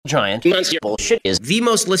Giant Monster Bullshit is the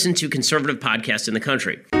most listened to conservative podcast in the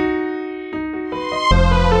country.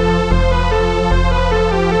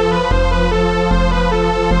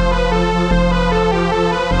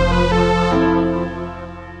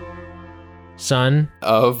 Son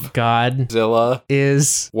of Godzilla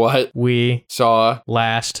is what we saw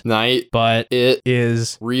last night, but it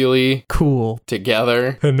is really cool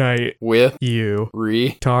together tonight with you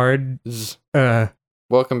retards.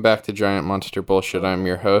 Welcome back to Giant Monster Bullshit. I'm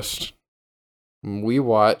your host. We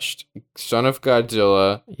watched Son of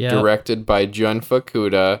Godzilla, directed by Jun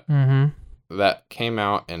Fukuda. That came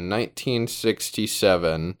out in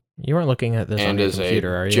 1967. You weren't looking at this on your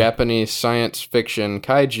computer, are you? Japanese science fiction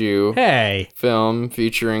kaiju film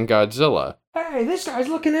featuring Godzilla. Hey, this guy's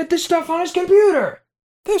looking at this stuff on his computer.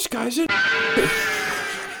 This guy's a...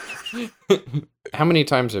 How many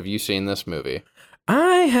times have you seen this movie?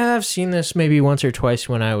 I have seen this maybe once or twice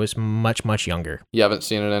when I was much, much younger. You haven't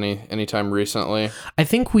seen it any time recently? I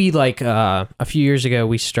think we, a few years ago,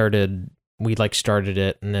 we started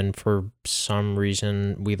it, and then for some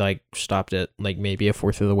reason, we, stopped it, maybe a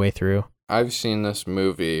fourth of the way through. I've seen this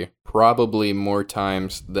movie probably more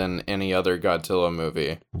times than any other Godzilla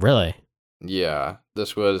movie. Really? Yeah.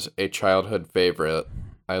 This was a childhood favorite.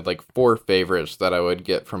 I had, 4 favorites that I would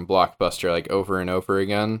get from Blockbuster, over and over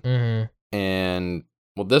again. Mm-hmm. And,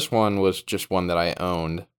 well, this one was just one that I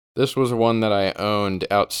owned. This was one that I owned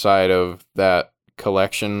outside of that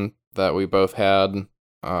collection that we both had,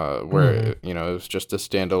 where, it was just a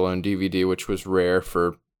standalone DVD, which was rare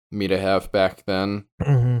for me to have back then.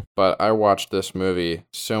 Mm-hmm. But I watched this movie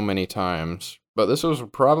so many times. But this was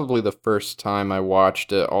probably the first time I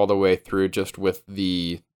watched it all the way through just with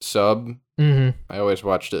the sub. Mm-hmm. I always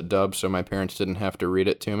watched it dubbed, so my parents didn't have to read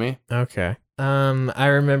it to me. Okay. I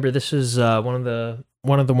remember this is one of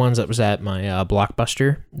the ones that was at my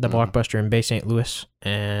Blockbuster, Blockbuster in Bay St. Louis,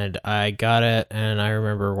 and I got it, and I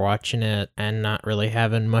remember watching it and not really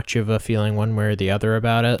having much of a feeling one way or the other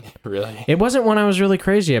about it. Really? It wasn't one I was really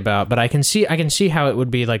crazy about, but I can see how it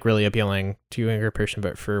would be really appealing to a younger person,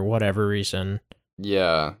 but for whatever reason,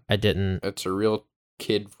 yeah, I didn't. It's a real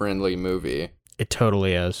kid-friendly movie. It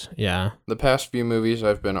totally is, yeah. The past few movies,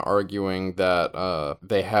 I've been arguing that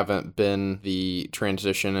they haven't been the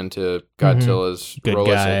transition into Godzilla's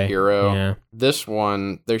role as a hero. Yeah. This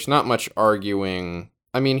one, there's not much arguing.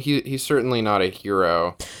 I mean, he's certainly not a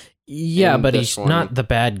hero. Yeah, but he's not the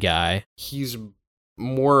bad guy. He's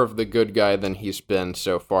more of the good guy than he's been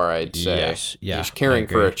so far, I'd say. Yes, yeah. He's caring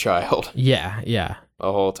for a child. Yeah.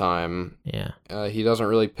 The whole time. Yeah. He doesn't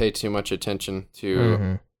really pay too much attention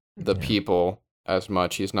to the people as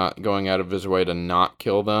much. He's not going out of his way to not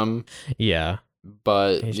kill them. Yeah.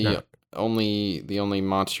 But the only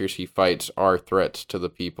monsters he fights are threats to the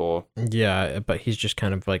people. Yeah, but he's just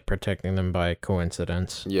kind of protecting them by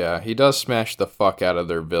coincidence. Yeah, he does smash the fuck out of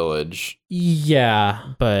their village.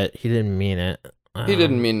 Yeah, but he didn't mean it. He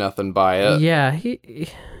didn't mean nothing by it. Yeah,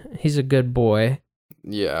 he's a good boy.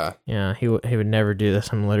 Yeah. Yeah, he would never do this.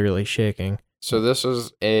 I'm literally shaking. So this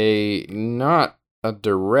is not a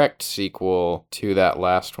direct sequel to that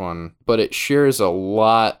last one, but it shares a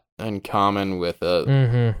lot in common with it.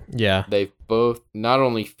 Mm-hmm. Yeah. They both not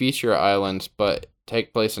only feature islands, but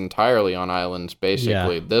take place entirely on islands,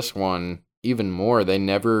 basically. Yeah. This one, even more. They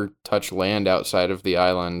never touch land outside of the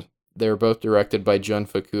island. They were both directed by Jun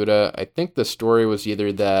Fukuda. I think the story was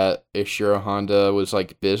either that Ishiro Honda was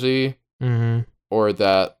busy, or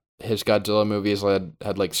that his Godzilla movies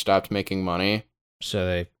had stopped making money. So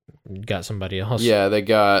they got somebody else. Yeah, they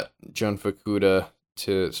got Jun Fukuda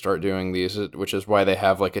to start doing these, which is why they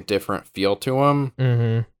have a different feel to them.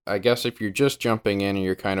 Mm-hmm. I guess if you're just jumping in and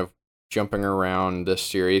you're kind of jumping around this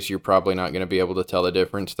series, you're probably not going to be able to tell the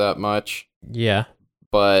difference that much. Yeah.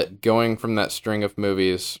 But going from that string of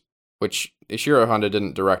movies, which Ishiro Honda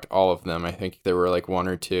didn't direct all of them. I think there were 1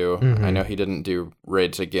 or 2. Mm-hmm. I know he didn't do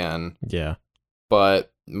Raids Again. Yeah.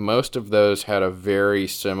 But most of those had a very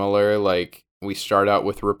similar, we start out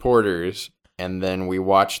with reporters, and then we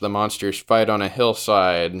watch the monsters fight on a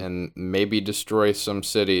hillside and maybe destroy some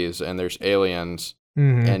cities, and there's aliens.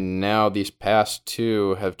 Mm-hmm. And now these past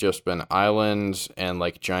 2 have just been islands and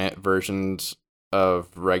giant versions of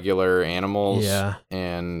regular animals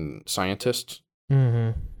and scientists.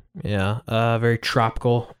 Mm-hmm. Yeah, very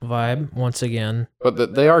tropical vibe once again.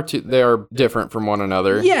 But they are different from one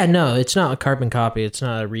another. Yeah, no, it's not a carbon copy. It's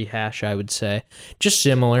not a rehash, I would say. Just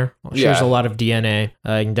similar. Shares a lot of DNA.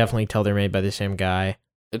 You can definitely tell they're made by the same guy.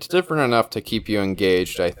 It's different enough to keep you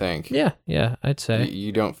engaged, I think. Yeah, I'd say.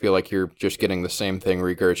 You don't feel like you're just getting the same thing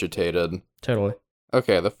regurgitated. Totally.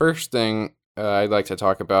 Okay, the first thing I'd like to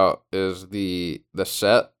talk about is the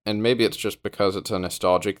set, and maybe it's just because it's a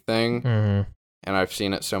nostalgic thing, Mm-hmm. and I've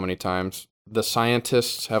seen it so many times. The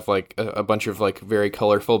scientists have like a bunch of like very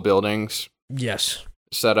colorful buildings Yes.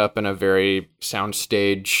 set up in a very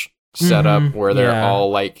soundstage setup where they're all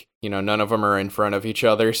like, none of them are in front of each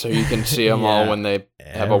other, so you can see them all when they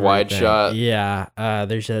have a wide shot. Yeah.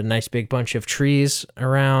 There's a nice big bunch of trees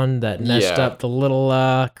around that nest up the little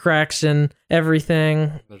cracks and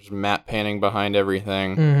everything. There's matte painting behind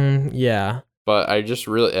everything. Mm-hmm. Yeah. But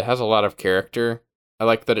it has a lot of character. I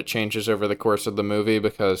like that it changes over the course of the movie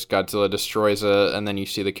because Godzilla destroys it, and then you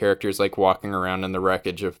see the characters like walking around in the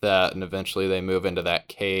wreckage of that, and eventually they move into that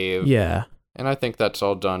cave. Yeah. And I think that's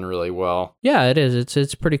all done really well. Yeah, it is.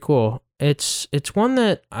 It's pretty cool. It's one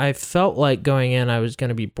that I felt like going in I was going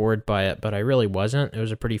to be bored by it, but I really wasn't. It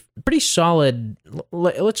was a pretty solid.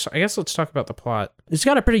 Let's talk about the plot. It's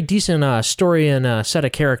got a pretty decent story and set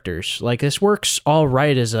of characters. Like this works all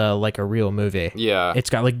right as a real movie. Yeah. It's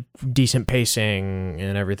got like decent pacing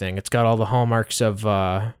and everything. It's got all the hallmarks of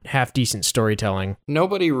half decent storytelling.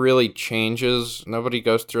 Nobody really changes. Nobody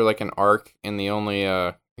goes through like an arc, and the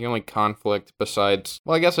only conflict besides...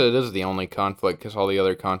 Well, I guess it is the only conflict because all the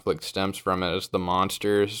other conflict stems from it is the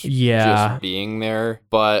monsters just being there.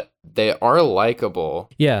 But they are likable.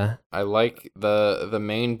 Yeah. I like the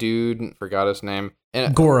main dude, forgot his name.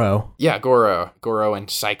 And, Goro. Yeah, Goro. Goro and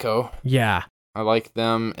Psycho. Yeah. I like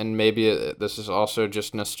them, and maybe this is also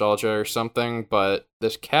just nostalgia or something, but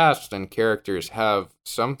this cast and characters have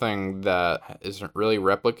something that isn't really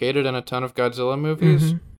replicated in a ton of Godzilla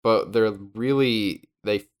movies, but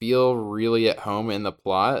they feel really at home in the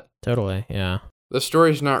plot. Totally, yeah. The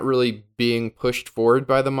story's not really being pushed forward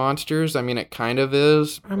by the monsters. I mean, it kind of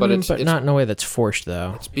is, but it's not in a way that's forced,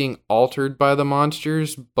 though. It's being altered by the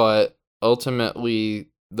monsters, but ultimately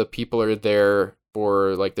the people are there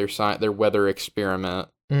for like their weather experiment,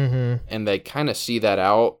 and they kind of see that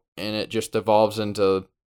out, and it just evolves into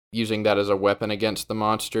using that as a weapon against the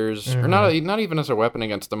monsters, or not even as a weapon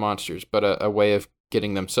against the monsters, but a way of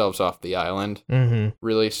getting themselves off the island.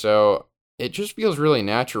 Really, so it just feels really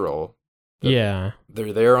natural. Yeah,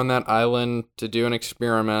 they're there on that island to do an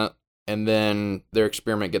experiment, and then their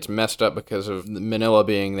experiment gets messed up because of Manila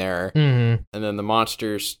being there, and then the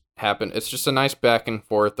monsters happen. It's just a nice back and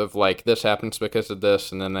forth of like, this happens because of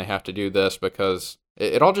this, and then they have to do this because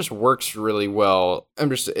it all just works really well.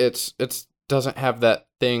 It's doesn't have that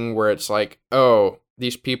thing where it's like, oh,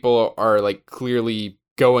 these people are like clearly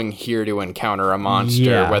going here to encounter a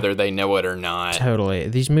monster, whether they know it or not. Totally.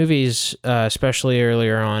 These movies, especially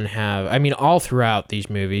earlier on, all throughout these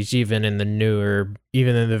movies, even in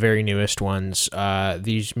the very newest ones,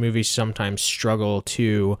 these movies sometimes struggle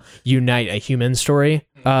to unite a human story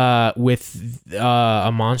with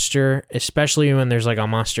a monster, especially when there's like a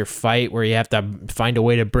monster fight where you have to find a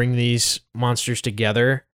way to bring these monsters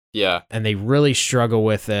together. Yeah. And they really struggle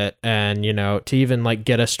with it. And, to even like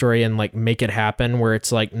get a story and like make it happen where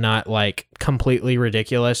it's like not like completely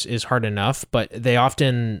ridiculous is hard enough. But they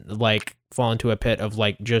often like fall into a pit of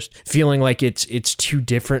like just feeling like it's two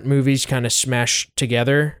different movies kind of smashed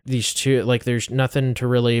together. These two, like there's nothing to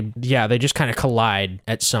really, they just kind of collide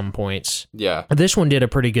at some points. Yeah. This one did a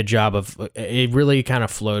pretty good job of, it really kind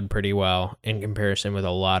of flowed pretty well in comparison with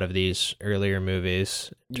a lot of these earlier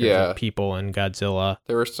movies. Of people and Godzilla.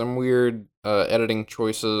 There were some weird editing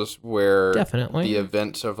choices where the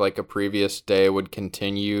events of like a previous day would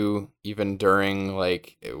continue even during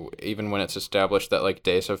even when it's established that like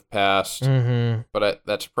days have passed. But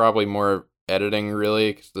that's probably more editing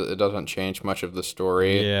really, because it doesn't change much of the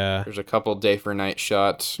story. Yeah. There's a couple day for night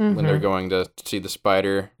shots when they're going to see the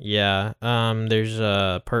spider. Yeah. There's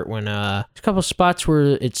a part when there's a couple spots where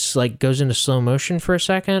it's like goes into slow motion for a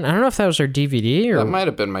second. I don't know if that was our DVD or... That might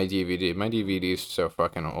have been my DVD. My DVD's so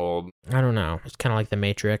fucking old. I don't know. It's kind of like The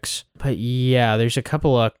Matrix. But yeah, there's a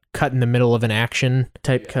couple of cut in the middle of an action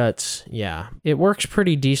type cuts. Yeah. It works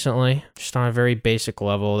pretty decently, just on a very basic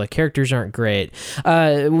level. The characters aren't great.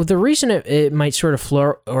 The reason it might sort of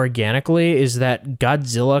flow organically is that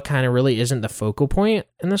Godzilla kind of really isn't the focal point.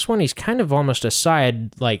 In this one, he's kind of almost a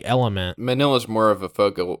side like element. Manila's more of a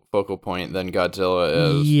focal point than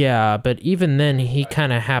Godzilla is. Yeah, but even then, he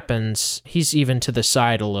kind of happens. He's even to the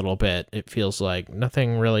side a little bit. It feels like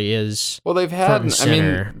nothing really is. Well, they've had.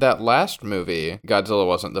 That last movie, Godzilla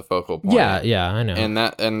wasn't the focal point. Yeah, I know.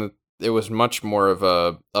 And it was much more of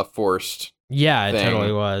a forced. Yeah, it thing.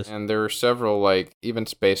 totally was. And there were several like even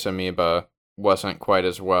Space Amoeba wasn't quite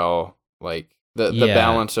as well. Like the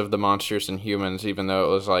balance of the monsters and humans, even though it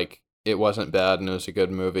was like it wasn't bad and it was a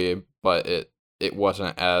good movie, but it it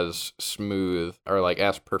wasn't as smooth or like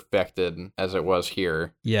as perfected as it was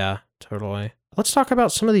here. Yeah, totally. Let's talk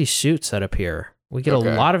about some of these suits that appear. We get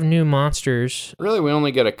Okay. a lot of new monsters. Really, we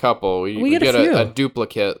only get a couple. We get a few. a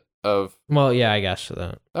duplicate of... Well, yeah, I guess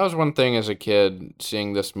that. That was one thing as a kid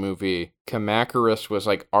seeing this movie. Kamacuras was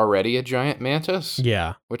like already a giant mantis.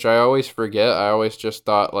 Yeah. Which I always forget. I always just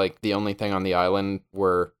thought like the only thing on the island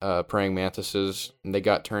were praying mantises, and they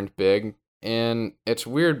got turned big. And it's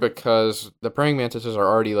weird because the praying mantises are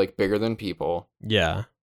already like bigger than people. Yeah.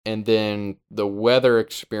 And then the weather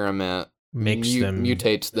experiment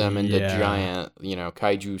mutates them into giant,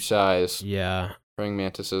 kaiju size praying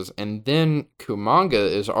mantises. And then Kumanga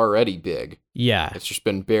is already big. Yeah. It's just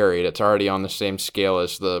been buried. It's already on the same scale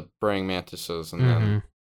as the praying mantises, and then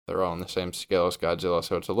they're all on the same scale as Godzilla,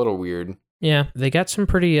 so it's a little weird. Yeah, they got some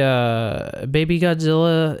pretty, baby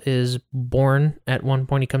Godzilla is born at one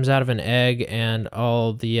point. He comes out of an egg, and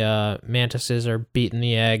all the mantises are beating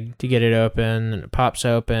the egg to get it open, and it pops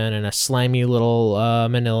open, and a slimy little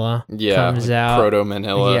Manila comes out.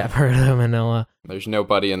 Proto-Manila. Yeah, Proto-Manila. There's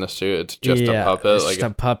nobody in the suit. It's just a puppet. It's just a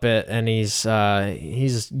puppet, and he's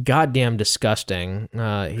goddamn disgusting.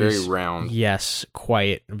 Very round. Yes,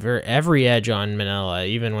 quite. Every edge on Manila,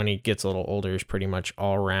 even when he gets a little older, is pretty much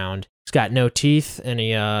all round. He's got no teeth, and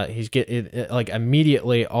like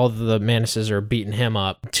immediately all the mantises are beating him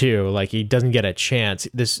up too. Like he doesn't get a chance.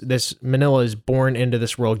 This Manila is born into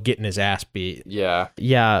this world getting his ass beat. Yeah.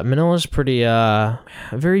 Yeah, Manila's pretty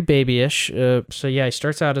very babyish. So yeah, he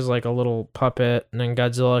starts out as like a little puppet, and then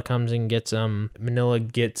Godzilla comes and gets him. Manila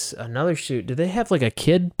gets another suit. Do they have like a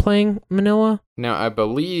kid playing Manila? Now I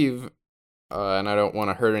believe, and I don't want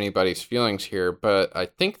to hurt anybody's feelings here, but I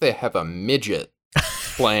think they have a midget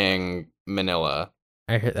playing Manila.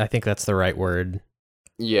 I think that's the right word.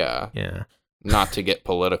 Yeah. Yeah. Not to get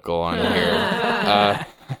political on here.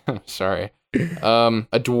 Sorry. A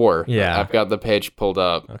dwarf. Yeah. I've got the page pulled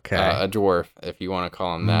up. Okay. A dwarf, if you want to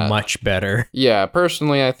call him that. Much better. Yeah,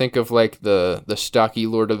 personally, I think of like the stocky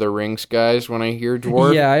Lord of the Rings guys when I hear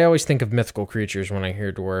dwarf. Yeah, I always think of mythical creatures when I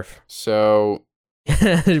hear dwarf. So...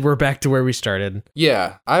 We're back to where we started.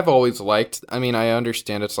 Yeah, I've always liked... I mean, I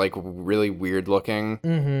understand it's like really weird looking.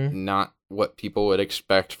 Mm-hmm. Not what people would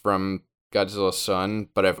expect from Godzilla's son,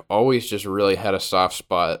 but I've always just really had a soft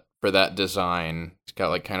spot for that design. He's got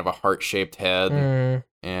like kind of a heart-shaped head,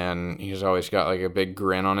 and he's always got like a big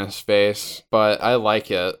grin on his face, but I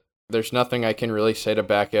like it. There's nothing I can really say to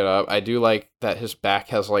back it up. I do like that his back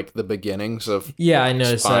has like the beginnings of Yeah, I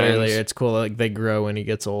noticed spines. that earlier. It's cool. Like they grow when he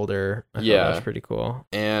gets older. I thought that was pretty cool.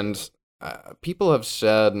 And people have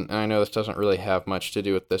said, and I know this doesn't really have much to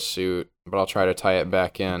do with this suit, but I'll try to tie it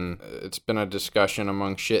back in. It's been a discussion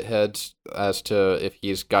among shitheads as to if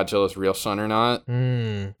he's Godzilla's real son or not.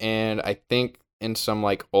 And I think in some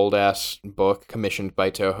like old ass book commissioned by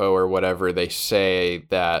Toho or whatever, they say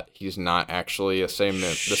that he's not actually the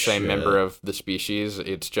same member of the species.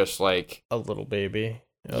 It's just like a little baby.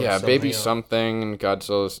 Yeah, baby something and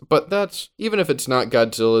Godzilla's. But that's, even if it's not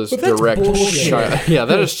Godzilla's But that's direct bullshit. child. Yeah,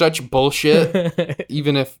 that is such bullshit.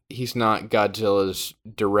 Even if he's not Godzilla's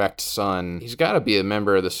direct son, he's got to be a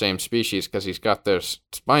member of the same species because he's got those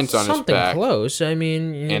spines on his back. Something close. I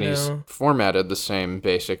mean, and he's formatted the same,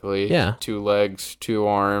 basically. Yeah. 2 legs, 2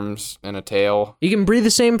 arms, and a tail. You can breathe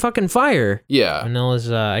the same fucking fire. Yeah.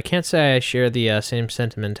 Manila's, I can't say I share the same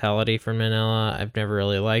sentimentality for Manila. I've never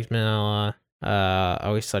really liked Manila. I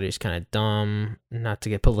always thought he was kind of dumb, not to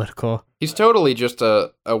get political. He's totally just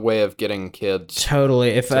a way of getting kids. Totally.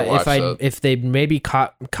 If they maybe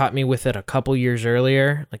caught me with it a couple years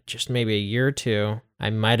earlier, like just maybe a year or two,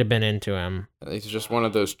 I might have been into him. He's just one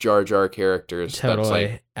of those Jar Jar characters. Totally. That's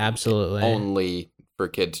like Absolutely. Only for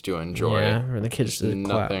kids to enjoy. Yeah, for the kids to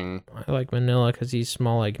nothing. I like Manila because he's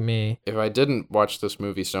small like me. If I didn't watch this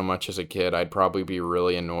movie so much as a kid, I'd probably be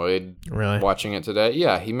really annoyed watching it today.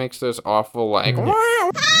 Yeah, he makes those awful like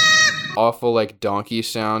awful like donkey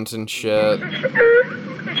sounds and shit.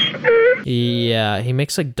 Yeah, he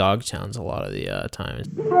makes like dog sounds a lot of the time.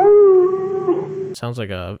 Sounds like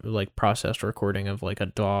a processed recording of like a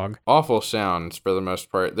dog. Awful sounds for the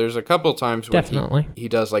most part. There's a couple times where he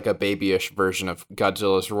does like a babyish version of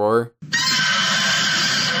Godzilla's roar.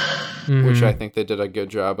 Which I think they did a good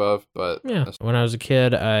job of, but yeah. When I was a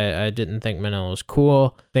kid, I didn't think Manila was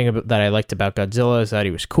cool. The thing that I liked about Godzilla is that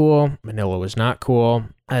he was cool. Manila was not cool.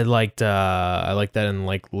 I liked that in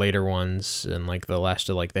like later ones, and like the last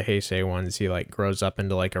of like the Heisei ones, he like grows up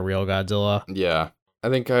into like a real Godzilla. Yeah. I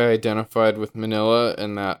think I identified with Manila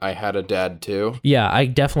in that I had a dad too. Yeah, I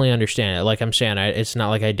definitely understand it. Like I'm saying, it's not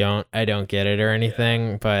like I don't get it or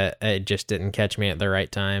anything, but it just didn't catch me at the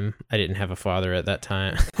right time. I didn't have a father at that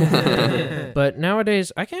time. But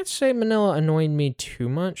nowadays, I can't say Manila annoyed me too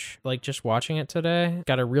much. Like just watching it today,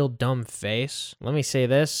 got a real dumb face. Let me say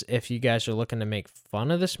this, if you guys are looking to make fun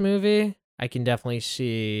of this movie, I can definitely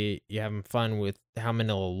see you having fun with how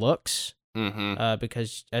Manila looks.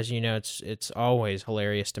 Because as you know, it's always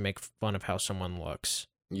hilarious to make fun of how someone looks.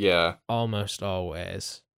 Yeah. Almost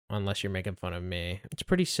always, unless you're making fun of me. It's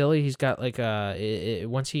pretty silly. He's got like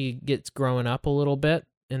once he gets growing up a little bit,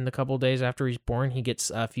 in the couple days after he's born, he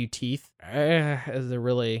gets a few teeth. They're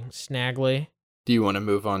really snaggly. Do you want to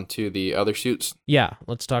move on to the other suits? Yeah,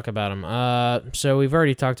 let's talk about them. So we've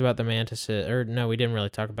already talked about the mantises, or no, we didn't really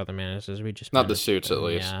talk about the mantises. We just not the suits, at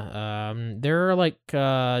least. Yeah. They're like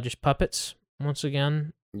just puppets once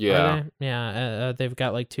again. Yeah. Yeah. They've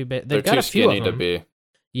got like two. They're got too a few skinny of to them. be.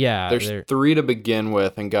 Yeah. There's 3 to begin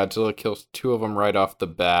with, and Godzilla kills 2 of them right off the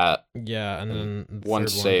bat. Yeah, and then the one third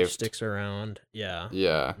saved. one sticks around. Yeah.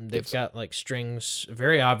 Yeah. They've got like strings,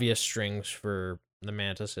 very obvious strings for the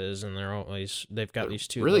mantises, and they've got these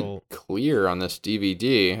two really little... clear on this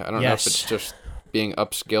DVD. I don't know if Yes. it's just being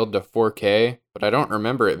upscaled to 4K, but I don't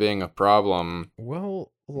remember it being a problem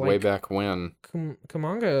Well, like, way back when.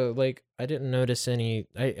 Kamanga, like, I didn't notice any...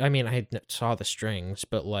 I mean, I saw the strings,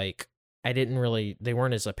 but like, I didn't really... They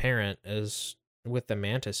weren't as apparent as with the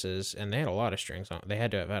mantises, and they had a lot of strings on... They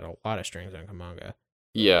had to have had a lot of strings on Kamanga.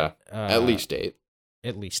 Yeah, at least 8.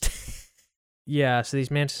 At least. Yeah, so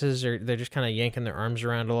these mantises they're just kind of yanking their arms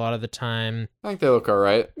around a lot of the time. I think they look all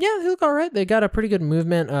right. Yeah, they look all right. They got a pretty good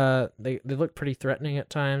movement. They look pretty threatening at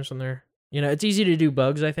times when they're, it's easy to do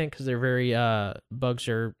bugs, I think, because they're very bugs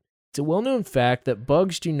are. It's a well-known fact that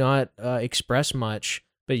bugs do not express much,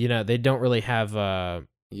 but they don't really have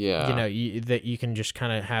Yeah. that you can just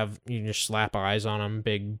kind of have, you can just slap eyes on them,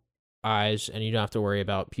 big eyes, and you don't have to worry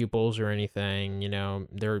about pupils or anything.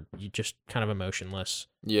 They're just kind of emotionless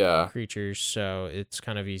creatures, so it's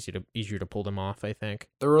kind of easier to pull them off, I think.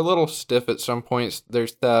 They're a little stiff at some points.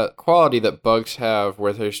 There's that quality that bugs have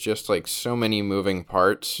where there's just like so many moving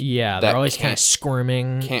parts. Yeah, they're always kind of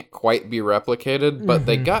squirming. Can't quite be replicated, but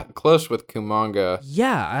they got close with Kumanga.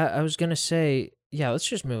 Yeah, I was going to say, let's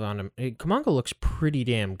just move on to... Kumanga looks pretty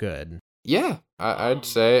damn good. Yeah, I'd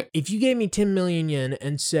say. If you gave me 10 million yen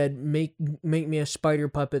and said, make me a spider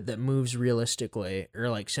puppet that moves realistically, or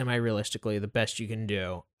like semi-realistically, the best you can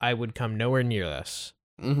do, I would come nowhere near this.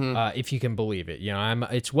 If you can believe it.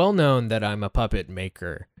 It's well known that I'm a puppet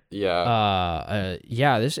maker. Yeah.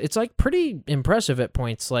 It's like pretty impressive at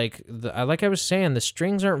points. Like I was saying, the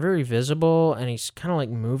strings aren't very visible, and he's kind of like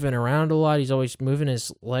moving around a lot. He's always moving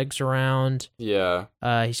his legs around. Yeah.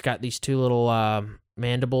 He's got these two little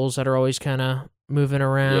mandibles that are always kind of moving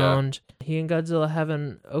around. Yeah. He and Godzilla have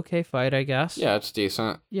an okay fight, I guess. Yeah, it's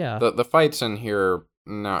decent. Yeah. The fights in here are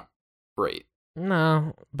not great.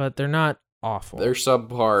 No, but they're not awful. They're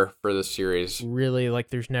subpar for the series. Really, like,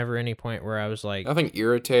 there's never any point where I was like... Nothing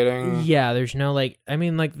irritating. Yeah, there's no, like... I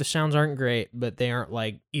mean, like, the sounds aren't great, but they aren't,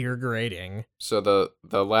 like, ear-grating. So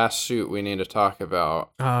the last suit we need to talk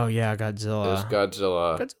about... Oh, yeah, Godzilla. Is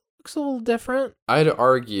Godzilla. Godzilla looks a little different. I'd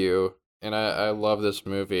argue, and I love this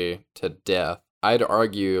movie to death, I'd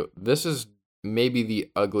argue this is maybe the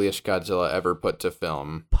ugliest Godzilla ever put to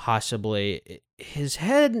film. Possibly. His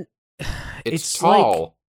head... It's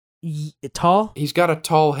tall. Tall? He's got a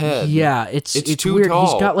tall head. Yeah, it's too weird.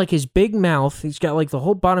 tall. He's got like his big mouth. He's got like the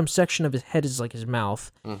whole bottom section of his head is like his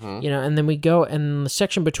mouth. Mm-hmm. And then we go, and the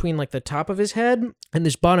section between like the top of his head and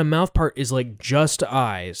this bottom mouth part is like just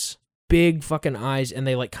eyes. Big fucking eyes, and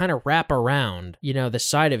they like kind of wrap around, the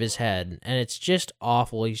side of his head, and it's just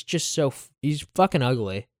awful. He's just he's fucking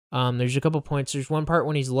ugly. There's a couple points. There's one part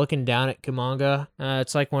when he's looking down at Kumanga.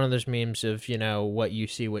 It's like one of those memes of, what you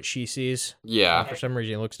see, what she sees. Yeah. For some reason,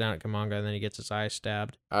 he looks down at Kumanga, and then he gets his eyes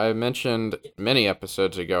stabbed. I mentioned many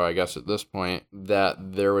episodes ago, I guess at this point, that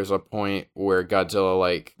there was a point where Godzilla,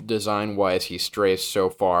 like, design-wise, he strays so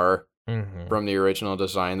far from the original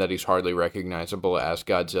design that he's hardly recognizable as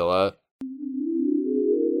Godzilla.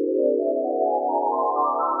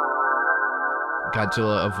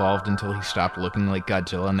 Godzilla evolved until he stopped looking like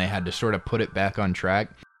Godzilla, and they had to sort of put it back on track.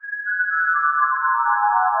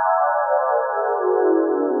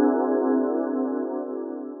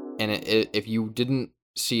 And if you didn't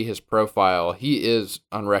see his profile, he is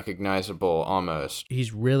unrecognizable almost.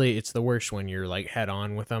 It's the worst when you're like head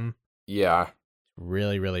on with him. Yeah.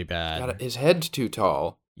 Really, really bad. God, his head's too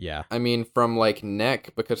tall. Yeah. I mean, from like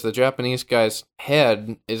neck, because the Japanese guy's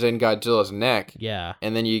head is in Godzilla's neck. Yeah.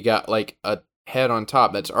 And then you got like a head on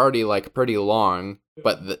top that's already like pretty long,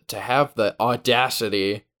 but to have the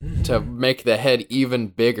audacity to make the head even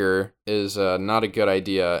bigger is not a good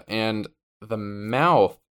idea. And the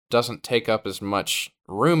mouth doesn't take up as much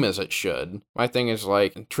room as it should. My thing is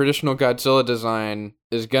like traditional Godzilla design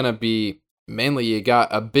is gonna be mainly you got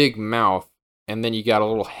a big mouth and then you got a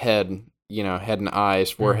little head, head and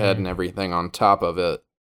eyes, forehead and everything on top of it.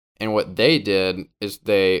 And what they did is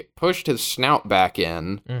they pushed his snout back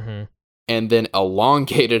in and then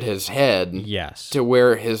elongated his head to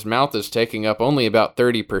where his mouth is taking up only about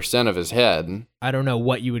 30% of his head. I don't know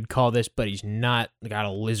what you would call this, but he's not got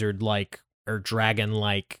a lizard-like or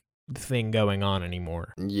dragon-like thing going on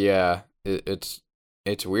anymore. Yeah, it's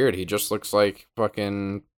weird. He just looks like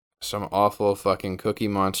fucking some awful fucking Cookie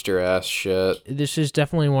Monster ass shit. This is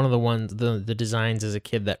definitely one of the ones, the designs as a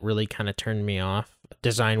kid that really kind of turned me off.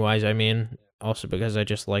 Design-wise, I mean. Also because I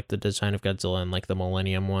just like the design of Godzilla and like the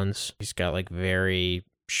Millennium ones. He's got like very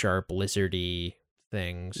sharp lizardy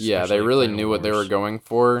things. Yeah, they really knew what they were going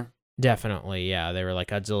for. Definitely, yeah. They were like,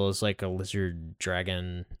 Godzilla's like a lizard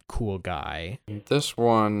dragon cool guy. This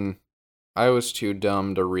one, I was too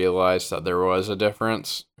dumb to realize that there was a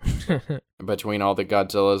difference between all the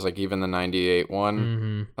Godzillas, like even the 98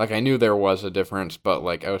 one. Like I knew there was a difference, but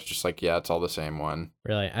like I was just like, yeah, it's all the same one.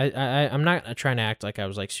 Really, I'm not trying to act like I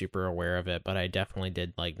was like super aware of it, but I definitely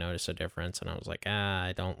did like notice a difference, and I was like,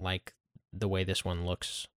 I don't like the way this one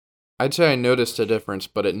looks. I'd say I noticed a difference,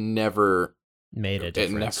 but it never made a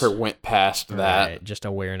difference. It never went past that. Right, just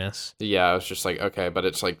awareness. Yeah, I was just like, okay, but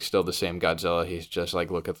it's like still the same Godzilla. He's just like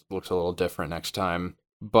looks a little different next time.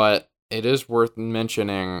 But it is worth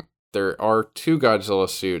mentioning there are 2 Godzilla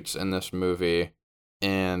suits in this movie,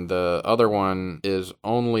 and the other one is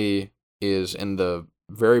in the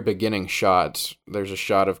very beginning shots. There's a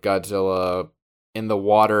shot of Godzilla in the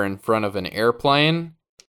water in front of an airplane.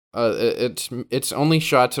 It's only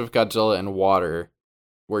shots of Godzilla in water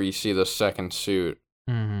where you see the second suit,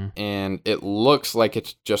 and it looks like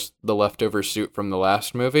it's just the leftover suit from the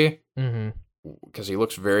last movie, because he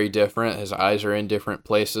looks very different. His eyes are in different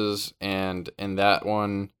places, and in that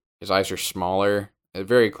one, his eyes are smaller.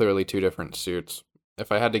 Very clearly 2 different suits.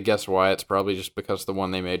 If I had to guess why, it's probably just because the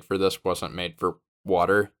one they made for this wasn't made for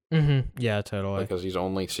water. Yeah, totally. Because he's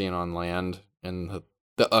only seen on land in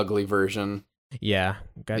the ugly version. Yeah,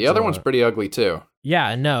 Godzilla. The other one's pretty ugly too.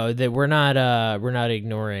 Yeah, no, that we're not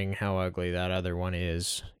ignoring how ugly that other one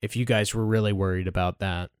is. If you guys were really worried about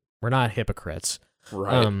that, we're not hypocrites.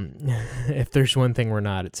 Right. If there's one thing we're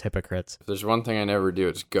not, it's hypocrites. If there's one thing I never do,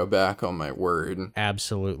 it's go back on my word.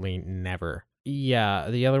 Absolutely never. Yeah,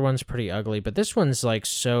 the other one's pretty ugly, but this one's like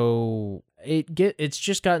it's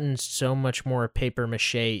just gotten so much more paper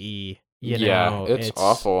mache-y. Yeah, it's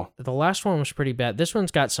awful. The last one was pretty bad. This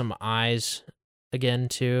one's got some eyes again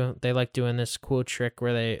too. They like doing this cool trick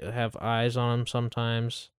where they have eyes on them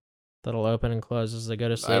sometimes that'll open and close as they go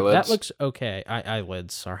to sleep. Eyelids. That looks okay.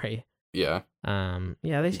 Eyelids, sorry. Yeah.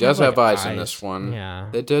 Yeah, He does have eyes in this one. Yeah.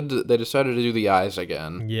 They decided to do the eyes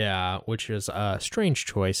again. Yeah, which is a strange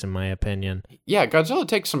choice in my opinion. Yeah, Godzilla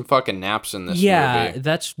takes some fucking naps in this movie. Yeah,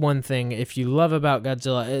 that's one thing if you love about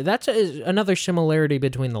Godzilla. That's another similarity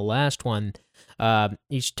between the last one.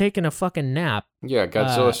 He's taking a fucking nap. Yeah,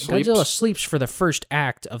 Godzilla sleeps. Godzilla sleeps for the first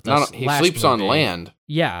act of the last He sleeps movie. on land.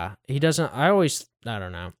 Yeah, he doesn't. I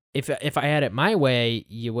don't know. If I had it my way,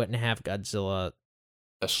 you wouldn't have Godzilla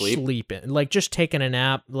sleeping, like just taking a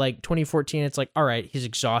nap. Like 2014, it's like, all right, he's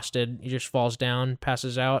exhausted. He just falls down,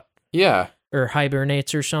 passes out. Yeah. Or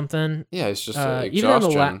hibernates or something. Yeah, it's just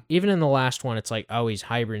exhaustion. Even in the last one, it's like, oh, he's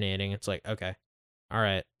hibernating. It's like, okay, all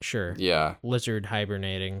right, sure. Yeah. Lizard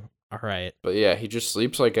hibernating. All right. But yeah, he just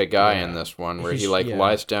sleeps like a guy in this one, where he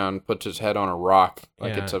lies down, puts his head on a rock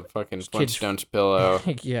like it's a fucking Flintstones pillow.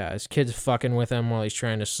 Yeah, his kid's fucking with him while he's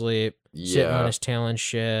trying to sleep. Sitting on his tail and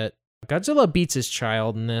shit. Godzilla beats his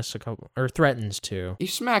child in this threatens to. He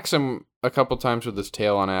smacks him a couple times with his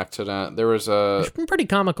tail on accident. There's some pretty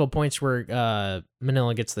comical points where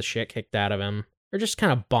Manila gets the shit kicked out of him, or just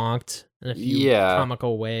kind of bonked in a few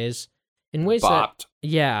comical ways. In ways bopped.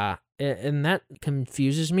 And that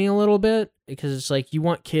confuses me a little bit, because it's like you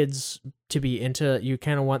want kids to be you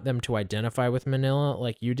kind of want them to identify with Manila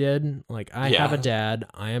like you did. Like, I have a dad,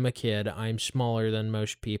 I am a kid, I'm smaller than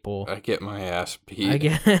most people. I get my ass beat.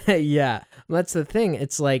 Yeah. That's the thing.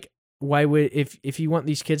 It's like, why would, if you want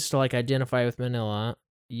these kids to like identify with Manila,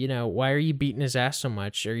 why are you beating his ass so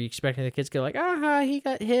much? Are you expecting the kids to go like, he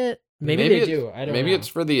got hit? Maybe they do. I don't know. Maybe it's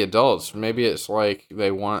for the adults. Maybe it's like they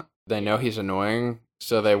know he's annoying.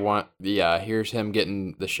 So they want, here's him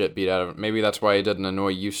getting the shit beat out of him. Maybe that's why he didn't annoy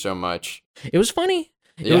you so much. It was funny.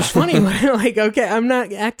 It was funny when, like, okay, I'm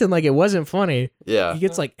not acting like it wasn't funny. Yeah. He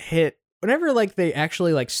gets, like, hit. Whenever, like, they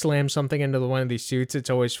actually, like, slam something into one of these suits, it's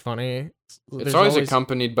always funny. It's always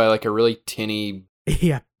accompanied by, like, a really tinny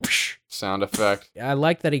yeah. sound effect. I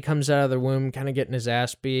like that he comes out of the womb kind of getting his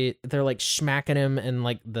ass beat. They're, like, smacking him, and,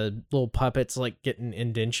 like, the little puppets, like, getting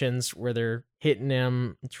indentions where they're hitting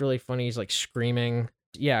him. It's really funny. He's, like, screaming.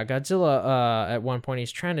 Yeah, Godzilla, at one point,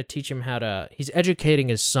 he's trying to teach him he's educating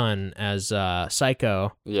his son as,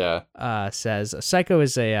 Psycho. Yeah. Says. Psycho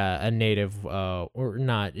is a native, or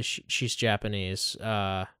not, she's Japanese.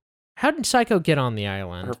 How did Psycho get on the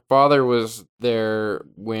island? Her father was there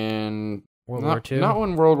when... World War II? Not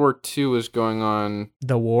when World War II was going on.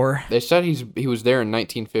 The war? They said he was there in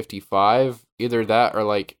 1955. Either that or,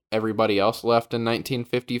 like, everybody else left in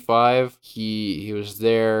 1955. He was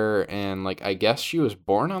there, and, like, I guess she was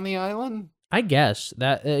born on the island? I guess.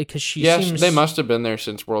 That, because she seems... Yes, they must have been there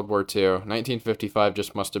since World War II. 1955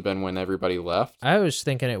 just must have been when everybody left. I was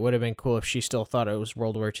thinking it would have been cool if she still thought it was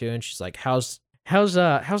World War II, and she's like, How's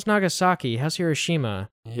Nagasaki? How's Hiroshima?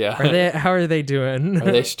 Yeah. How are they doing?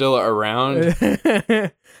 Are they still around?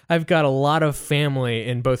 I've got a lot of family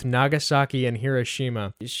in both Nagasaki and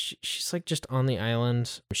Hiroshima. She's like just on the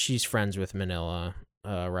island. She's friends with Manila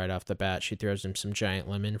right off the bat. She throws him some giant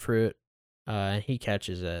lemon fruit. He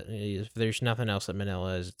catches it. If there's nothing else that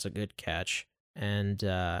Manila is, it's a good catch. And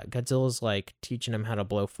Godzilla's like teaching him how to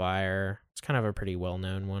blow fire. It's kind of a pretty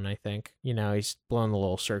well-known one, I think. You know, he's blowing the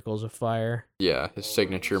little circles of fire. Yeah, his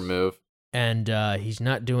signature move. And he's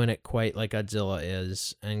not doing it quite like Godzilla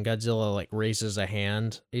is. And Godzilla, like, raises a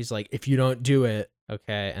hand. He's like, if you don't do it,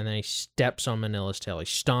 okay. And then he steps on Manila's tail. He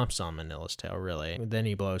stomps on Manila's tail, really. Then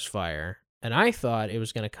he blows fire. And I thought it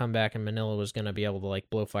was going to come back and Manila was going to be able to, like,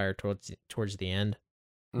 blow fire towards the end.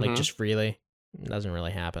 Like, just freely. It doesn't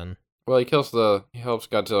really happen. Well, he helps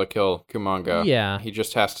Godzilla kill Kumanga. Yeah. He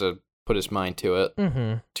just has to put his mind to it.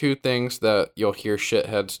 Mm-hmm. Two things that you'll hear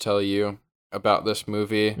shitheads tell you about this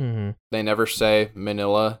movie. Mm-hmm. They never say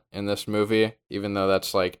Manila in this movie, even though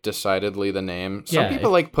that's, like, decidedly the name. Some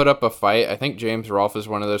people, like, put up a fight. I think James Rolfe is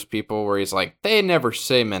one of those people where he's like, they never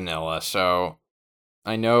say Manila, so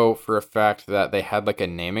I know for a fact that they had, like, a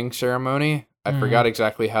naming ceremony. I forgot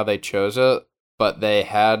exactly how they chose it, but they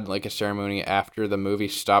had, like, a ceremony after the movie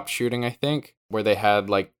stopped shooting, I think, where they had,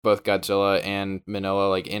 like, both Godzilla and Manila,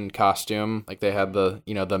 like, in costume. Like, they had the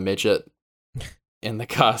midget in the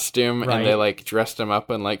costume, right. And they, like, dressed him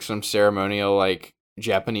up in, like, some ceremonial, like,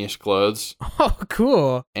 Japanese clothes. Oh,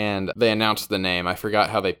 cool. And they announced the name. I forgot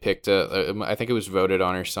how they picked it. I think it was voted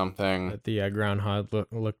on or something. The groundhog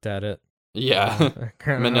looked at it. Yeah.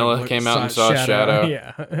 Manila came out and saw Shadow.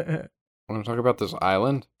 Yeah. Want to talk about this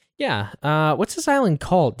island? Yeah. What's this island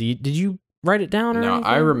called? Did you write it down or anything?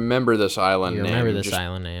 I remember this island name. You remember this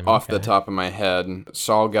island name. Off the top of my head.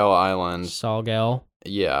 Salgel Island. Salgel?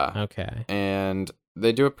 Yeah. Okay. And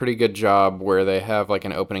they do a pretty good job where they have, like,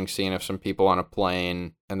 an opening scene of some people on a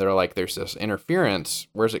plane, and they're like, there's this interference.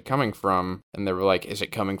 Where's it coming from? And they were like, is it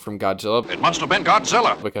coming from Godzilla? It must have been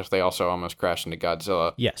Godzilla. Because they also almost crashed into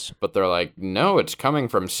Godzilla. Yes. But they're like, no, it's coming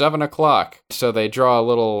from 7 o'clock. So they draw a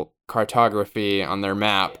little cartography on their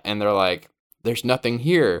map, and they're like, there's nothing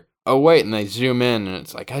here. Oh, wait, and they zoom in, and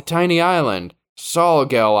it's like a tiny island.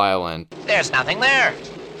 Salgel Island. There's nothing there.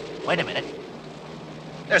 Wait a minute.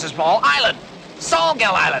 There's a small island.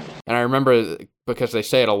 Salgel Island. And I remember, because they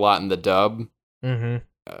say it a lot in the dub,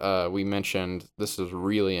 we mentioned, this is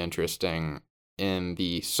really interesting, in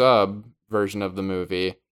the sub version of the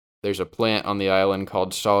movie, there's a plant on the island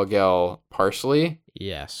called Salgel parsley.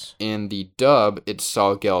 Yes. In the dub, it's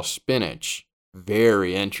Salgel spinach.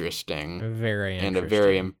 Very interesting. Very interesting. And a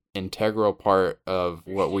very integral part of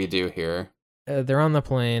what we do here. They're on the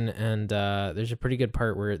plane, and there's a pretty good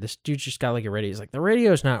part where this dude just got like a radio. He's like, the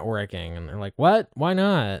radio's not working. And they're like, what? Why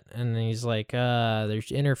not? And he's like,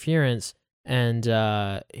 there's interference. And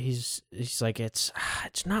he's like, it's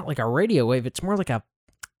not like a radio wave. It's more like a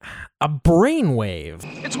brain wave.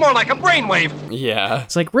 It's more like a brainwave. Yeah.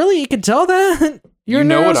 It's like, really? You can tell that? You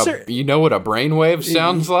know what a brainwave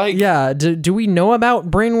sounds like? Yeah. Do we know about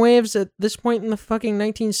brainwaves at this point in the fucking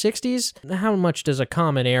 1960s? How much does a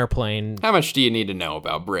common airplane... How much do you need to know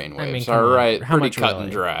about brainwaves? I mean, all right. Pretty cut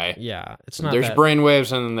and dry. Yeah. It's not There's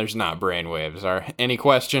brainwaves and then there's not brainwaves. Any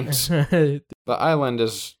questions? The island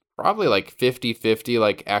is probably like 50-50,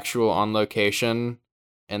 like actual on location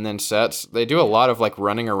and then sets. They do a lot of like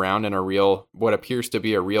running around in what appears to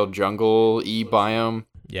be a real jungle-y biome.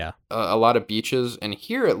 Yeah. A lot of beaches. And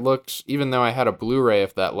here it looks, even though I had a Blu-ray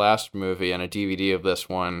of that last movie and a DVD of this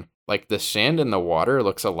one, like the sand in the water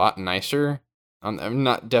looks a lot nicer.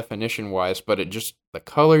 Not definition-wise, but the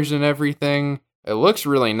colors and everything. It looks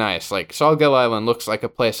really nice. Like, Salgill Island looks like a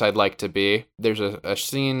place I'd like to be. There's a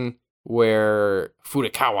scene where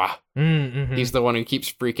Furukawa, he's the one who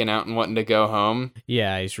keeps freaking out and wanting to go home.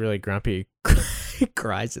 Yeah, he's really grumpy. He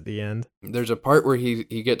cries at the end. There's a part where he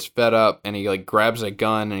gets fed up and he like grabs a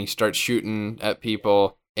gun and he starts shooting at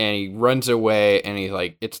people and he runs away and he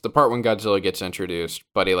like, it's the part when Godzilla gets introduced,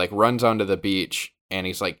 but he like runs onto the beach and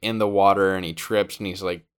he's like in the water and he trips and he's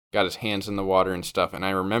like got his hands in the water and stuff. And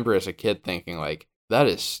I remember as a kid thinking like,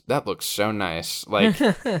 that looks so nice. Like,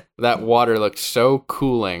 that water looks so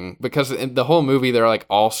cooling because in the whole movie they're like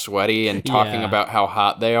all sweaty and talking about how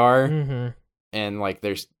hot they are. Mm-hmm. And like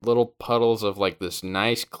there's little puddles of like this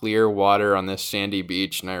nice clear water on this sandy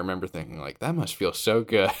beach. And I remember thinking like, that must feel so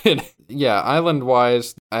good. Yeah, island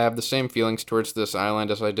wise, I have the same feelings towards this island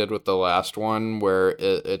as I did with the last one, where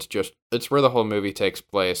it's where the whole movie takes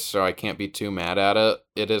place. So I can't be too mad at it.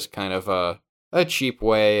 It is kind of a cheap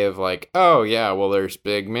way of like, oh yeah, well there's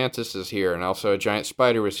big mantises here, and also a giant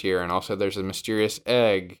spider was here, and also there's a mysterious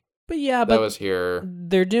egg that was here.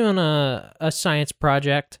 They're doing a science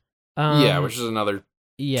project. Which is another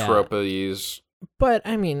trope of these. But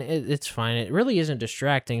I mean, it's fine. It really isn't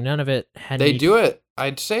distracting. None of it had. They do it.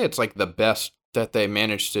 I'd say it's like the best that they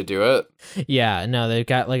managed to do it. Yeah, no, they've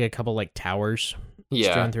got like a couple like towers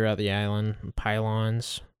strewn throughout the island,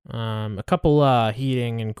 pylons. A couple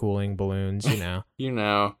heating and cooling balloons, you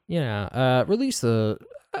know. Release the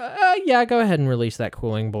go ahead and release that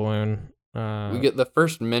cooling balloon. We get the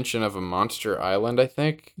first mention of a monster island, I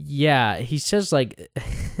think. Yeah, he says like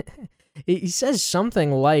he says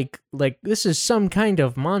something like this is some kind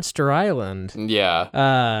of monster island.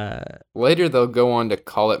 Yeah. Later they'll go on to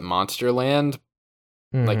call it Monsterland,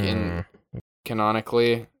 like in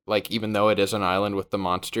canonically, like even though it is an island with the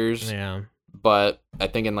monsters. Yeah. But I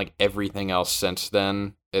think in like everything else since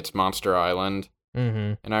then, it's Monster Island.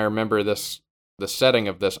 Mm-hmm. And I remember the setting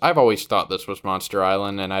of this. I've always thought this was Monster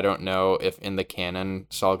Island, and I don't know if in the canon,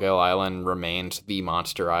 Salgill Island remains the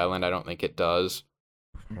Monster Island. I don't think it does.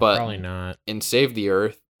 But probably not. In Save the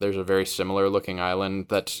Earth, there's a very similar looking island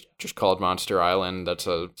that's just called Monster Island. That's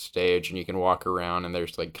a stage, and you can walk around, and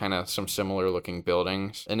there's like kind of some similar looking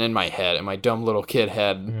buildings. And in my head, in my dumb little kid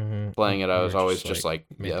head playing it, I was always just like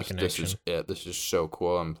yes, this is it. This is so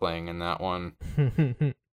cool. I'm playing in that one.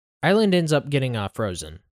 Island ends up getting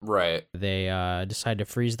frozen. Right. They decide to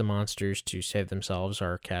freeze the monsters to save themselves,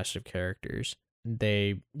 our cast of characters.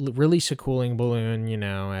 They release a cooling balloon, you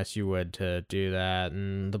know, as you would to do that,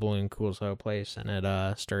 and the balloon cools the whole place, and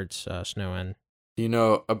it starts snowing. Do you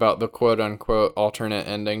know about the quote-unquote alternate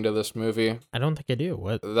ending to this movie? I don't think I do.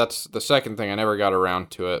 What? That's the second thing. I never got around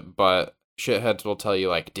to it, but shitheads will tell you,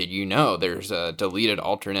 like, did you know there's a deleted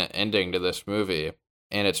alternate ending to this movie?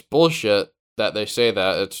 And it's bullshit that they say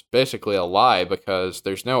that. It's basically a lie because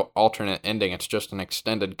there's no alternate ending. It's just an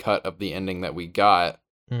extended cut of the ending that we got.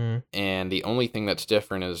 And the only thing that's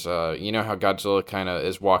different is, you know how Godzilla kind of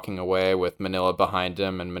is walking away with Manila behind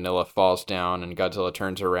him, and Manila falls down, and Godzilla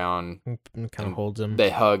turns around and kind of holds him. They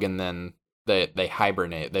hug, and then they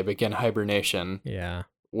hibernate. They begin hibernation. Yeah.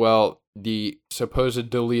 Well, the supposed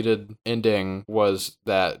deleted ending was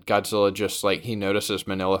that Godzilla just, like, he notices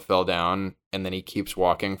Manila fell down, and then he keeps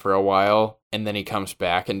walking for a while, and then he comes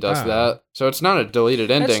back and does that. So it's not a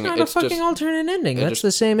deleted ending. That's not a fucking alternate ending. That's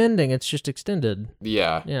the same ending. It's just extended.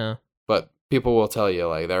 Yeah. Yeah. But people will tell you,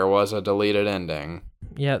 like, there was a deleted ending.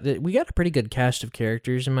 Yeah, we got a pretty good cast of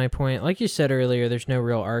characters, in my point. Like you said earlier, there's no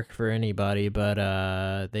real arc for anybody, but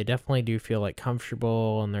they definitely do feel, like,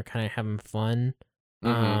 comfortable, and they're kind of having fun.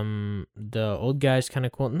 The old guy's kind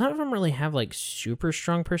of cool. None of them really have like super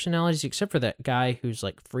strong personalities, except for that guy who's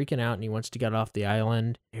like freaking out and he wants to get off the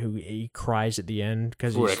island. Who he cries at the end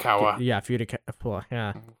because Furukawa.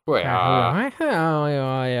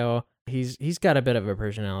 He's got a bit of a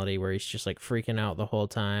personality where he's just like freaking out the whole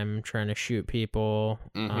time, trying to shoot people.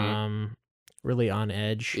 Really on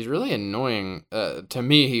edge. He's really annoying. To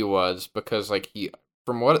me, he was because like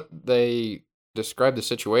from what they describe the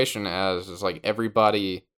situation as is like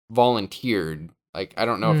everybody volunteered. Like, I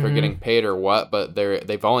don't know if they're getting paid or what, but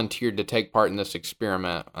they volunteered to take part in this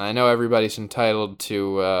experiment. I know everybody's entitled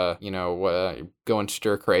to, go and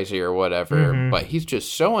stir crazy or whatever, but he's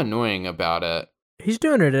just so annoying about it. He's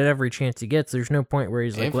doing it at every chance he gets. There's no point where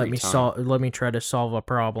he's like, let me try to solve a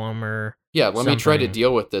problem or let me try to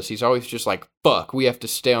deal with this. He's always just like, fuck, we have to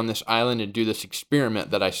stay on this island and do this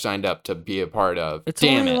experiment that I signed up to be a part of. It's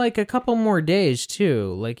only like a couple more days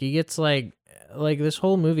too. Like he gets like this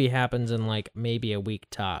whole movie happens in like maybe a week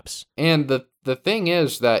tops. And the thing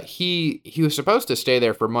is that he was supposed to stay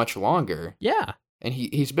there for much longer. Yeah. And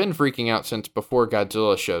he's been freaking out since before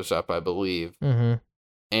Godzilla shows up, I believe.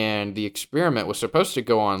 and the experiment was supposed to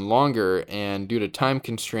go on longer, and due to time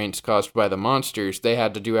constraints caused by the monsters, they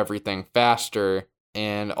had to do everything faster,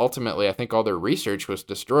 and ultimately I think all their research was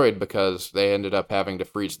destroyed because they ended up having to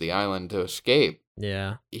freeze the island to escape.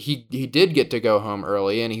 Yeah. He did get to go home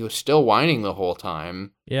early, and he was still whining the whole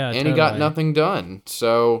time, Yeah, and he got totally. nothing done,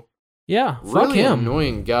 so Yeah, fuck really him.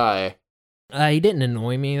 annoying guy. He didn't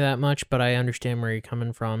annoy me that much, but I understand where you're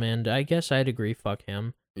coming from, and I guess I'd agree, fuck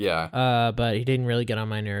him. Yeah. But he didn't really get on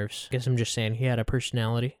my nerves. Guess I'm just saying he had a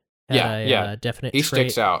personality. Yeah. Definite He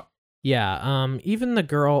trait. sticks out. Yeah, even the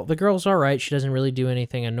girl's all right. She doesn't really do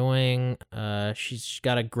anything annoying. She's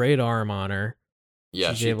got a great arm on her. Yeah,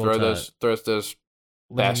 She's she able throws those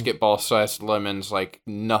lemon- basketball-sized lemons like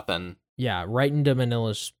nothing. Yeah, right into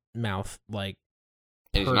Manila's mouth, like.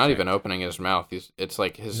 And he's not even perfect. opening his mouth. It's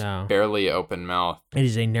like his No. barely open mouth. It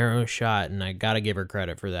is a narrow shot, and I gotta give her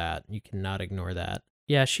credit for that. You cannot ignore that.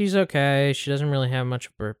 Yeah, she's okay. She doesn't really have much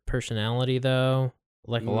of a personality, though,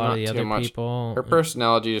 like a lot Not of the too other much. people. Her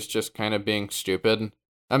personality is just kind of being stupid.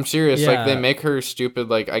 I'm serious. Like, they Yeah. make her stupid.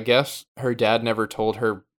 Like, I guess her dad never told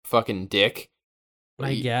her fucking dick.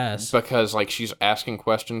 I guess. Because, like, she's asking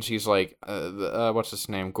questions. He's like, what's his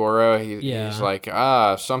name? Goro? Yeah. He's like,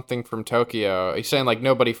 something from Tokyo. He's saying, like,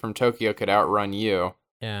 nobody from Tokyo could outrun you.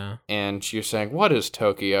 Yeah. And she was saying, what is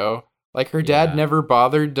Tokyo? Like, her dad Yeah. never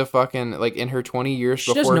bothered to fucking, like, in her 20 years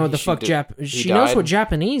She before doesn't know what the she fuck did- She he knows died. what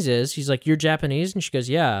Japanese is. He's like, "You're Japanese," and she goes,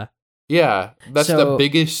 "Yeah." Yeah, that's the So-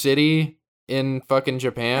 biggest city in fucking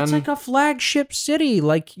Japan. It's like a flagship city.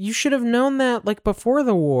 Like, you should have known that, like, before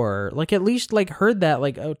the war. Like, at least, like, heard that,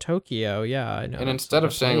 like, oh, Tokyo, yeah, I know. And it's instead like of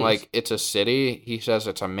a saying, place. like, it's a city, he says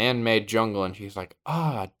it's a man-made jungle, and she's like,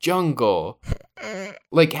 jungle.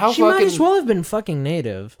 Like, how She fucking... might as well have been fucking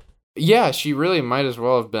native. Yeah, she really might as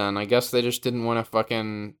well have been. I guess they just didn't want to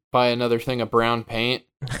fucking buy another thing of brown paint,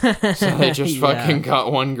 so they just fucking got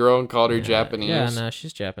one girl and called her Japanese. Yeah, no,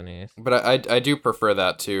 she's Japanese. But I do prefer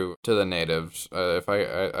that to the natives. If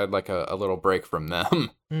I'd like a little break from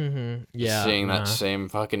them. Mm-hmm. Yeah. Seeing that same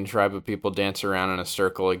fucking tribe of people dance around in a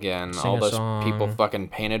circle again. Sing All a those song. people fucking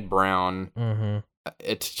painted brown. Mm-hmm.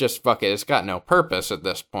 It's just fucking, it's got no purpose at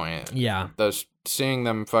this point. Yeah. Seeing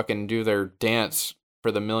them fucking do their dance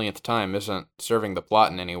for the millionth time isn't serving the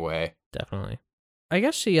plot in any way. Definitely. I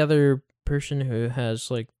guess the other person who has,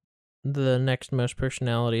 like, the next most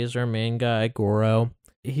personality is our main guy, Goro.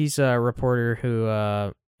 He's a reporter who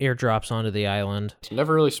airdrops onto the island. It's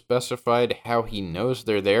never really specified how he knows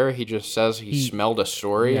they're there. He just says he smelled a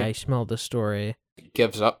story. Yeah, he smelled the story.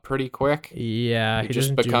 Gives up pretty quick. Yeah, He he just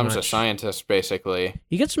doesn't do becomes a much. scientist, basically.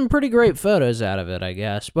 You get some pretty great photos out of it, I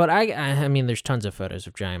guess. But I mean, there's tons of photos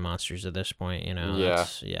of giant monsters at this point, you know.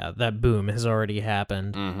 Yeah. That boom has already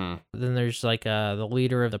happened. Mm-hmm. Then there's like the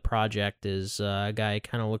leader of the project is a guy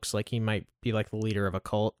kind of looks like he might be like the leader of a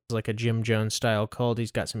cult. It's like a Jim Jones style cult.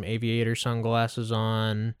 He's got some aviator sunglasses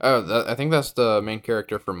on. Oh, I think that's the main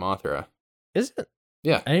character from Mothra. Is it?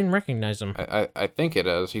 Yeah. I didn't recognize him. I think it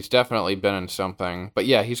is. He's definitely been in something. But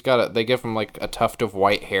yeah, he's got they give him like a tuft of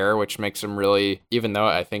white hair, which makes him really, even though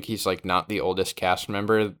I think he's like not the oldest cast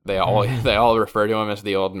member, they all refer to him as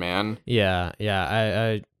the old man. Yeah.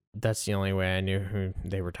 I that's the only way I knew who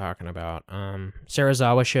they were talking about.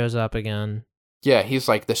 Sarazawa shows up again. Yeah, he's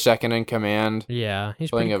like the second in command. Yeah, he's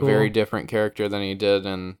playing pretty a cool. very different character than he did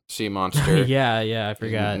in Sea Monster. yeah, I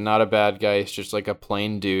forgot. He's not a bad guy. He's just like a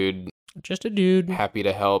plain dude, Just a dude. happy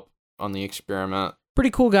to help on the experiment. Pretty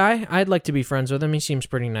cool guy. I'd like to be friends with him. He seems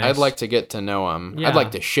pretty nice. I'd like to get to know him. Yeah. I'd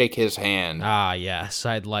like to shake his hand. Ah, yes.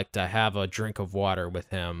 I'd like to have a drink of water with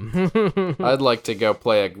him. I'd like to go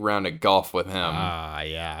play a round of golf with him. Ah,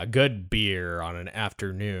 yeah. Good beer on an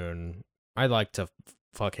afternoon. I'd like to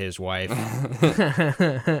fuck his wife.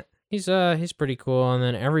 He's pretty cool. And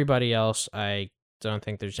then everybody else, I don't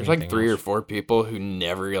think there's There's anything like 3 else. or 4 people who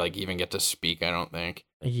never like even get to speak, I don't think.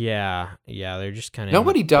 Yeah, they're just kind of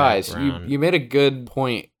Nobody dies. You made a good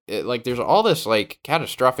point. Like there's all this like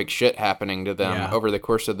catastrophic shit happening to them over the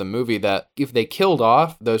course of the movie that if they killed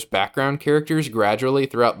off those background characters gradually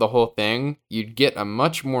throughout the whole thing, you'd get a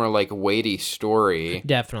much more like weighty story.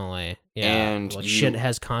 Definitely. Yeah. And like, shit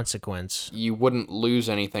has consequence. You wouldn't lose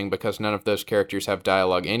anything because none of those characters have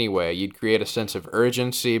dialogue anyway. You'd create a sense of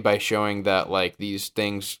urgency by showing that like these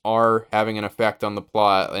things are having an effect on the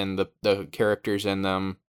plot and the characters in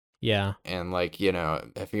them. Yeah. And, like, you know,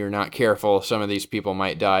 if you're not careful, some of these people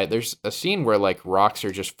might die. There's a scene where, like, rocks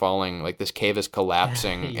are just falling, like, this cave is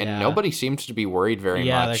collapsing, and nobody seems to be worried very much.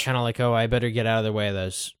 Yeah, they're kind of like, oh, I better get out of the way of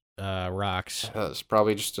those rocks. That's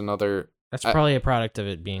probably just another... That's probably a product of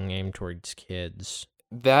it being aimed towards kids.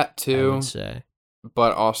 That, too. I would say.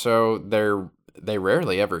 But also, they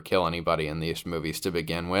rarely ever kill anybody in these movies to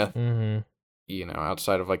begin with. Mm-hmm. You know,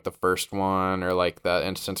 outside of like the first one or like that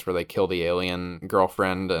instance where they kill the alien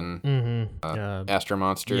girlfriend and Astro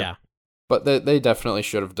Monster. Yeah. But they definitely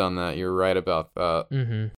should have done that. You're right about that.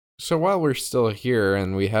 Mm-hmm. So while we're still here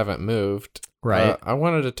and we haven't moved, Right. I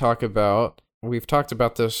wanted to talk about, we've talked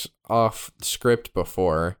about this off script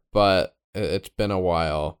before, but it's been a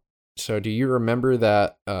while. So do you remember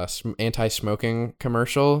that anti-smoking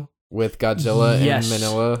commercial with Godzilla in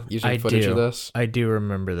Manila using footage of this? I do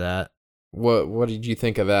remember that. What did you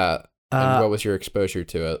think of that? And what was your exposure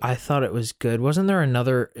to it? I thought it was good. Wasn't there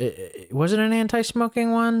another? Was it an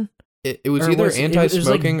anti-smoking one? It was either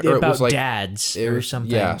anti-smoking or it was like dads or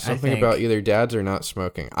something. Yeah, something about either dads or not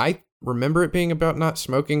smoking. I remember it being about not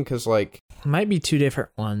smoking because like might be two different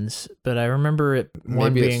ones, but I remember it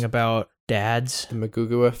one being about dads. The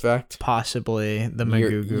Magugu effect, possibly the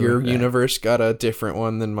Magugu. Your universe got a different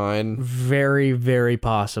one than mine. Very, very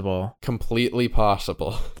possible. Completely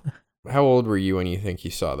possible. How old were you when you think you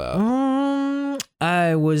saw that?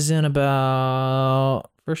 I was in about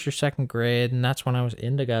first or second grade, and that's when I was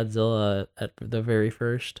into Godzilla at the very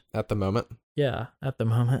first. At the moment? Yeah, at the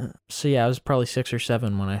moment. So yeah, I was probably 6 or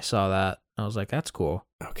 7 when I saw that. I was like, that's cool.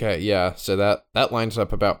 Okay, yeah. So that lines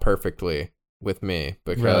up about perfectly with me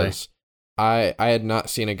because I had not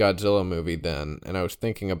seen a Godzilla movie then, and I was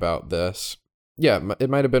thinking about this. Yeah, it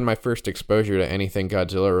might have been my first exposure to anything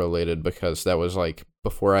Godzilla related because that was like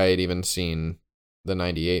before I had even seen the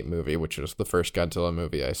 98 movie, which was the first Godzilla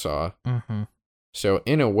movie I saw. Mm-hmm. So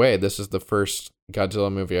in a way, this is the first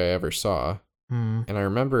Godzilla movie I ever saw. Mm. And I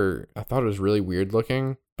remember I thought it was really weird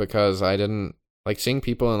looking because I didn't like seeing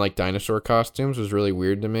people in like dinosaur costumes was really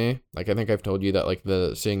weird to me. Like I think I've told you that like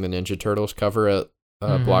seeing the Ninja Turtles cover at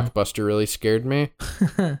Blockbuster really scared me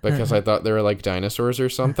because I thought they were like dinosaurs or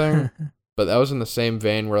something. But that was in the same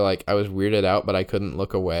vein where like I was weirded out, but I couldn't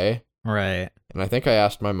look away. Right. And I think I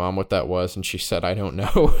asked my mom what that was, and she said, I don't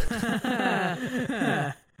know.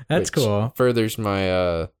 That's cool. Furthers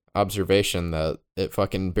my observation that it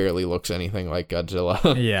fucking barely looks anything like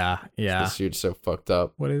Godzilla. Yeah. The suit's so fucked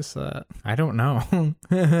up. What is that? I don't know.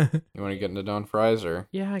 You want to get into Don Fries or?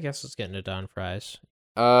 Yeah, I guess let's get into Don Fries.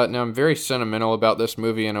 Now I'm very sentimental about this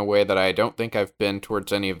movie in a way that I don't think I've been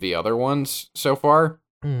towards any of the other ones so far.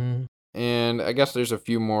 Mm-hmm. And I guess there's a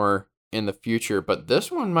few more in the future, but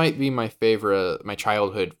this one might be my favorite, my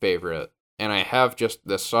childhood favorite. And I have just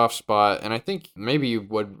this soft spot, and I think maybe you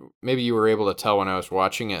were able to tell when I was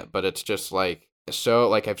watching it, but it's just like, so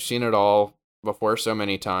like I've seen it all before so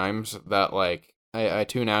many times that like I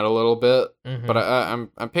tune out a little bit, but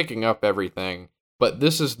I'm picking up everything. But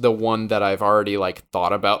this is the one that I've already like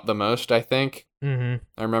thought about the most, I think. Mm-hmm.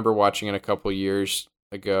 I remember watching it a couple years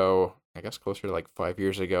ago, I guess closer to like 5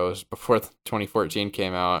 years ago, it was before 2014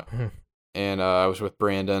 came out. And I was with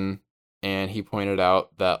Brandon, and he pointed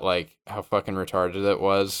out that like how fucking retarded it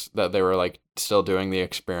was that they were like still doing the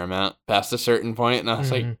experiment past a certain point, and I was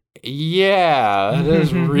like, yeah, it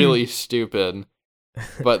is really stupid.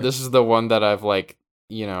 But this is the one that I've like,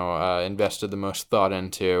 invested the most thought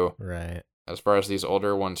into. Right. As far as these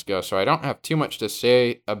older ones go. So I don't have too much to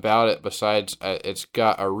say about it besides it's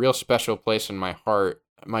got a real special place in my heart.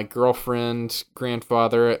 My girlfriend's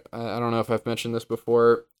grandfather, I don't know if I've mentioned this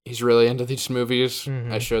before, he's really into these movies.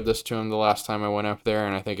 I showed this to him the last time I went up there,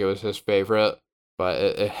 and I think it was his favorite. But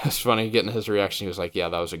it was funny getting his reaction. He was like, yeah,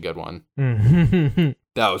 that was a good one. That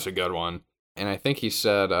was a good one. And I think he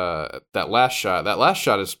said that last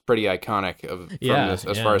shot is pretty iconic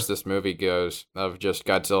as far as this movie goes, of just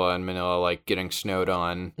Godzilla and Manila like getting snowed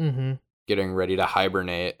on, getting ready to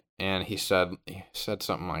hibernate. And he said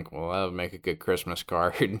something like, well, that would make a good Christmas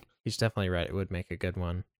card. He's definitely right. It would make a good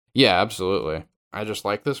one. Yeah, absolutely. I just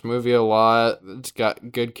like this movie a lot. It's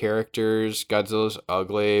got good characters. Godzilla's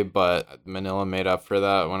ugly, but Manila made up for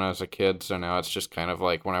that when I was a kid. So now it's just kind of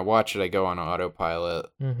like when I watch it, I go on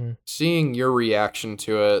autopilot. Seeing your reaction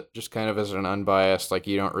to it, just kind of as an unbiased, like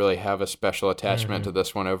you don't really have a special attachment to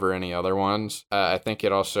this one over any other ones. I think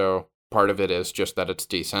it also, part of it is just that it's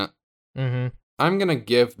decent. I'm going to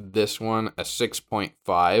give this one a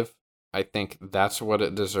 6.5. I think that's what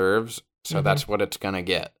it deserves. So that's what it's going to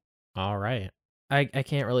get. All right. I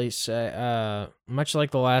can't really say, much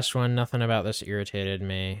like the last one, nothing about this irritated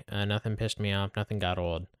me. Nothing pissed me off. Nothing got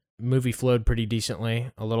old. Movie flowed pretty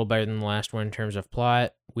decently. A little better than the last one in terms of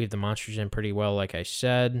plot. Weave the monsters in pretty well, like I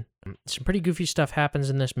said. Some pretty goofy stuff happens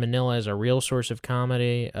in this. Manila is a real source of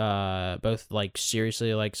comedy. Both, like,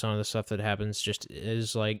 seriously, like, some of the stuff that happens just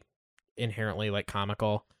is, like, inherently, like,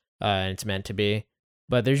 comical. And it's meant to be.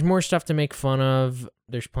 But there's more stuff to make fun of.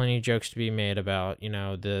 There's plenty of jokes to be made about,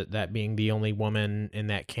 that being the only woman in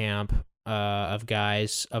that camp. of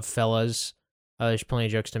guys, of fellas. There's plenty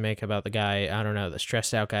of jokes to make about the guy, I don't know, the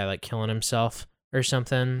stressed out guy like killing himself or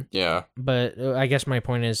something. Yeah. But I guess my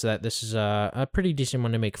point is that this is a pretty decent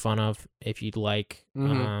one to make fun of if you'd like. You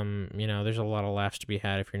know, there's a lot of laughs to be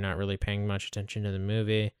had if you're not really paying much attention to the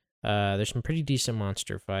movie. There's some pretty decent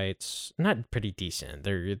monster fights. Not pretty decent.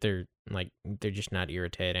 They're just not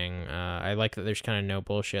irritating. I like that there's kind of no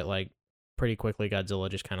bullshit. Like pretty quickly, Godzilla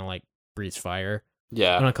just kind of like breathes fire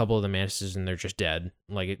Yeah. on a couple of the mantises, and they're just dead.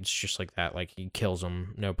 Like it's just like that. Like he kills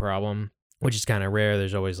them, no problem. Which is kind of rare.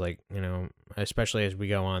 There's always like, you know, especially as we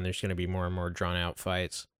go on, there's going to be more and more drawn out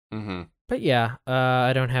fights. Mm-hmm. But yeah,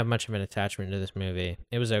 I don't have much of an attachment to this movie.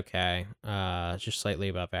 It was okay. Just slightly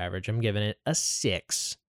above average. I'm giving it a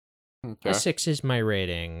 6. Okay. A 6 is my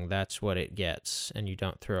rating. That's what it gets, and you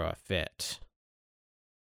don't throw a fit.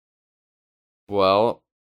 Well,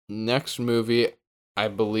 next movie, I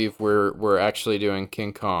believe we're actually doing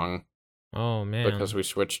King Kong Oh man. because we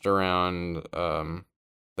switched around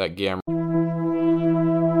that Gamma